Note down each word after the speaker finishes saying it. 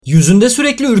Yüzünde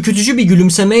sürekli ürkütücü bir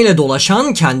gülümsemeyle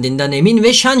dolaşan, kendinden emin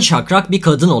ve şen şakrak bir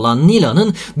kadın olan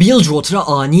Nilah'ın Bilgewater'a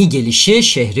ani gelişi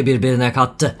şehri birbirine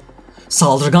kattı.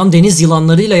 Saldırgan deniz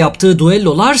yılanlarıyla yaptığı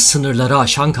düellolar sınırları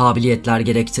aşan kabiliyetler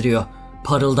gerektiriyor.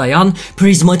 Parıldayan,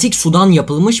 prizmatik sudan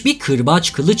yapılmış bir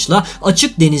kırbaç kılıçla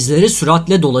açık denizleri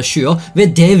süratle dolaşıyor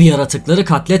ve dev yaratıkları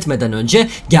katletmeden önce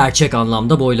gerçek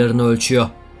anlamda boylarını ölçüyor.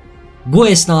 Bu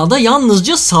esnada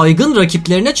yalnızca saygın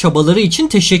rakiplerine çabaları için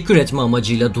teşekkür etme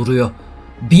amacıyla duruyor.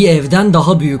 Bir evden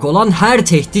daha büyük olan her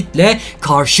tehditle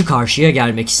karşı karşıya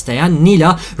gelmek isteyen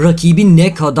Nilah, rakibi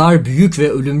ne kadar büyük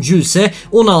ve ölümcülse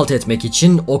onu alt etmek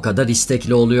için o kadar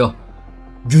istekli oluyor.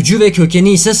 Gücü ve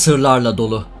kökeni ise sırlarla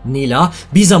dolu. Nilah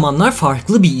bir zamanlar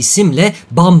farklı bir isimle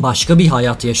bambaşka bir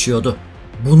hayat yaşıyordu.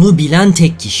 Bunu bilen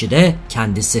tek kişi de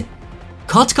kendisi.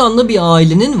 Katkanlı bir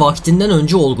ailenin vaktinden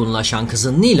önce olgunlaşan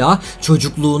kızın Nilah,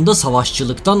 çocukluğunda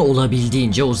savaşçılıktan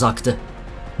olabildiğince uzaktı.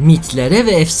 Mitlere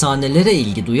ve efsanelere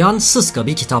ilgi duyan sıska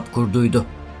bir kitap kurduydu.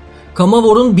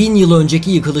 Kamavor'un 1000 yıl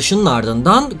önceki yıkılışının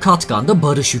ardından Katkan'da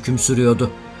barış hüküm sürüyordu.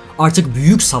 Artık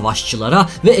büyük savaşçılara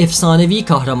ve efsanevi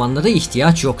kahramanlara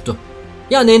ihtiyaç yoktu.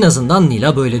 Yani en azından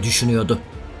Nilah böyle düşünüyordu.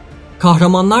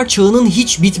 Kahramanlar çağının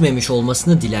hiç bitmemiş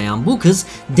olmasını dileyen bu kız,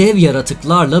 dev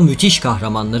yaratıklarla müthiş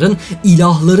kahramanların,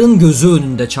 ilahların gözü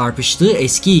önünde çarpıştığı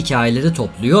eski hikayeleri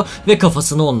topluyor ve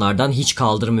kafasını onlardan hiç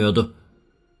kaldırmıyordu.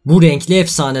 Bu renkli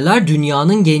efsaneler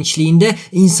dünyanın gençliğinde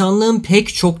insanlığın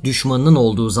pek çok düşmanının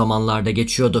olduğu zamanlarda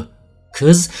geçiyordu.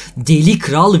 Kız, Deli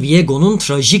Kral Viego'nun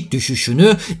trajik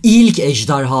düşüşünü, ilk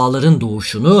ejderhaların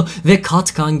doğuşunu ve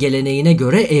Katkan geleneğine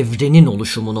göre evrenin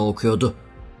oluşumunu okuyordu.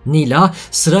 Nilah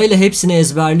sırayla hepsini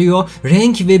ezberliyor,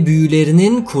 renk ve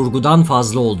büyülerinin kurgudan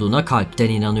fazla olduğuna kalpten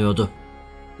inanıyordu.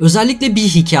 Özellikle bir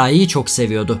hikayeyi çok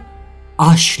seviyordu.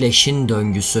 Ashleş'in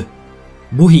döngüsü.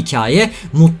 Bu hikaye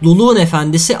mutluluğun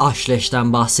efendisi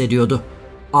Ashleş'ten bahsediyordu.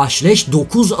 Ashleş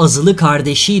 9 azılı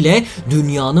kardeşiyle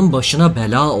dünyanın başına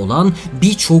bela olan,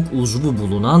 birçok uzvu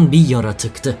bulunan bir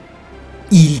yaratıktı.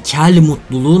 İlkel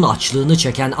mutluluğun açlığını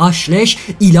çeken Ashleş,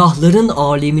 ilahların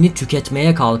alemini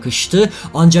tüketmeye kalkıştı,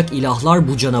 ancak ilahlar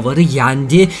bu canavarı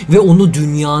yendi ve onu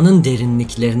dünyanın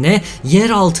derinliklerine,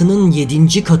 yeraltının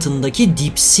 7. katındaki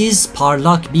dipsiz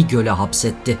parlak bir göle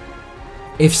hapsetti.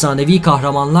 Efsanevi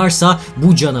kahramanlarsa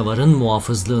bu canavarın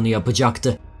muhafızlığını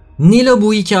yapacaktı. Nilah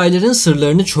bu hikayelerin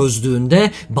sırlarını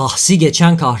çözdüğünde bahsi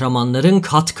geçen kahramanların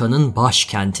Katkan'ın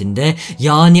başkentinde,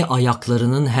 yani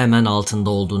ayaklarının hemen altında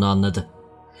olduğunu anladı.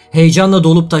 Heyecanla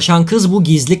dolup taşan kız bu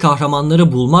gizli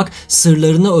kahramanları bulmak,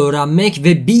 sırlarını öğrenmek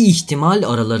ve bir ihtimal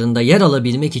aralarında yer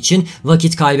alabilmek için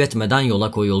vakit kaybetmeden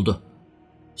yola koyuldu.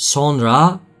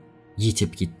 Sonra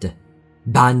yitip gitti.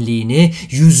 Benliğini,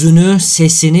 yüzünü,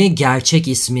 sesini, gerçek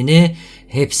ismini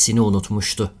hepsini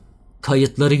unutmuştu.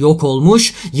 Kayıtları yok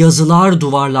olmuş, yazılar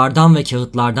duvarlardan ve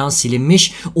kağıtlardan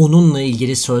silinmiş, onunla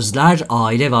ilgili sözler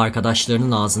aile ve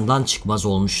arkadaşlarının ağzından çıkmaz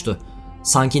olmuştu.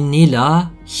 Sanki Nilah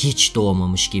hiç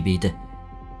doğmamış gibiydi.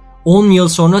 10 yıl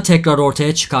sonra tekrar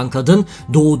ortaya çıkan kadın,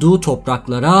 doğduğu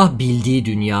topraklara, bildiği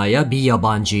dünyaya bir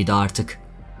yabancıydı artık.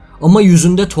 Ama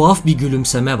yüzünde tuhaf bir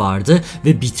gülümseme vardı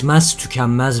ve bitmez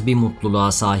tükenmez bir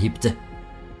mutluluğa sahipti.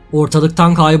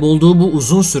 Ortalıktan kaybolduğu bu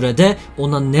uzun sürede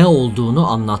ona ne olduğunu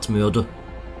anlatmıyordu.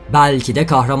 Belki de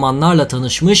kahramanlarla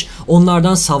tanışmış,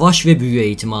 onlardan savaş ve büyü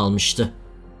eğitimi almıştı.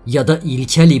 Ya da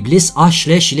ilkel iblis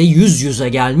Ashleş ile yüz yüze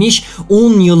gelmiş,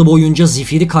 10 yıl boyunca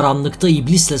zifiri karanlıkta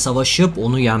iblisle savaşıp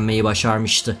onu yenmeyi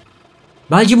başarmıştı.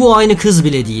 Belki bu aynı kız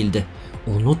bile değildi.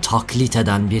 Onu taklit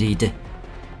eden biriydi.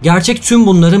 Gerçek tüm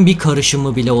bunların bir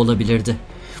karışımı bile olabilirdi.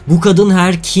 Bu kadın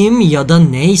her kim ya da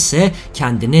neyse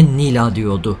kendine Nilah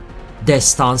diyordu.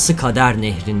 Destansı Kader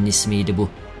Nehri'nin ismiydi bu.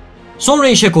 Sonra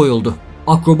işe koyuldu.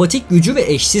 Akrobatik gücü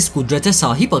ve eşsiz kudrete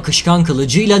sahip akışkan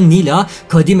kılıcıyla Nilah,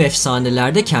 kadim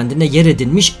efsanelerde kendine yer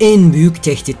edinmiş en büyük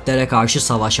tehditlere karşı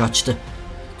savaş açtı.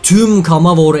 Tüm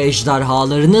Kamavor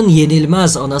ejderhalarının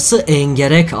yenilmez anası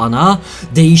Engerek Ana,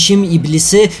 değişim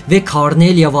İblisi ve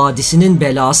Karnelia Vadisi'nin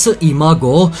belası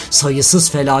Imago,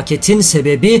 sayısız felaketin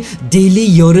sebebi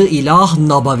deli yarı ilah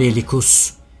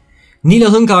Nabavelikus.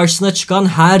 Nilah'ın karşısına çıkan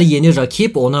her yeni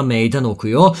rakip ona meydan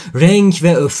okuyor, renk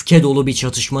ve öfke dolu bir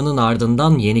çatışmanın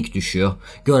ardından yenik düşüyor.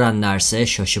 Görenlerse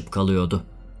şaşıp kalıyordu.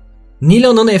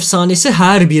 Nilah'ın efsanesi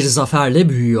her bir zaferle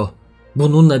büyüyor.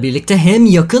 Bununla birlikte hem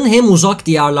yakın hem uzak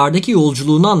diyarlardaki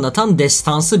yolculuğunu anlatan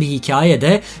destansı bir hikaye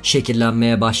de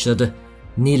şekillenmeye başladı.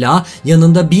 Nilah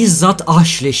yanında bizzat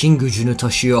Ashleş'in gücünü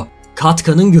taşıyor.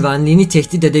 Katkan'ın güvenliğini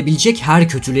tehdit edebilecek her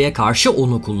kötülüğe karşı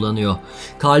onu kullanıyor.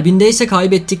 Kalbinde ise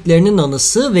kaybettiklerinin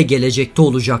anısı ve gelecekte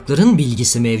olacakların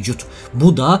bilgisi mevcut.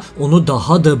 Bu da onu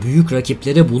daha da büyük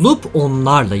rakipleri bulup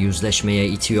onlarla yüzleşmeye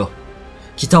itiyor.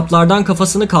 Kitaplardan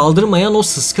kafasını kaldırmayan o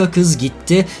sıska kız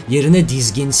gitti, yerine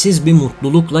dizginsiz bir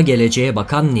mutlulukla geleceğe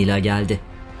bakan Nilah geldi.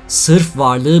 Sırf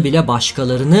varlığı bile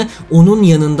başkalarını onun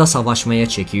yanında savaşmaya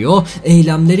çekiyor,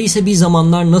 eylemleri ise bir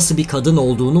zamanlar nasıl bir kadın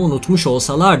olduğunu unutmuş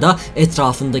olsalar da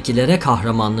etrafındakilere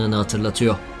kahramanlığını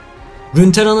hatırlatıyor.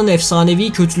 Runeterra'nın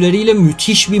efsanevi kötüleriyle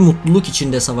müthiş bir mutluluk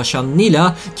içinde savaşan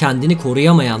Nilah, kendini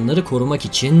koruyamayanları korumak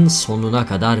için sonuna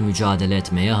kadar mücadele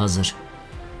etmeye hazır.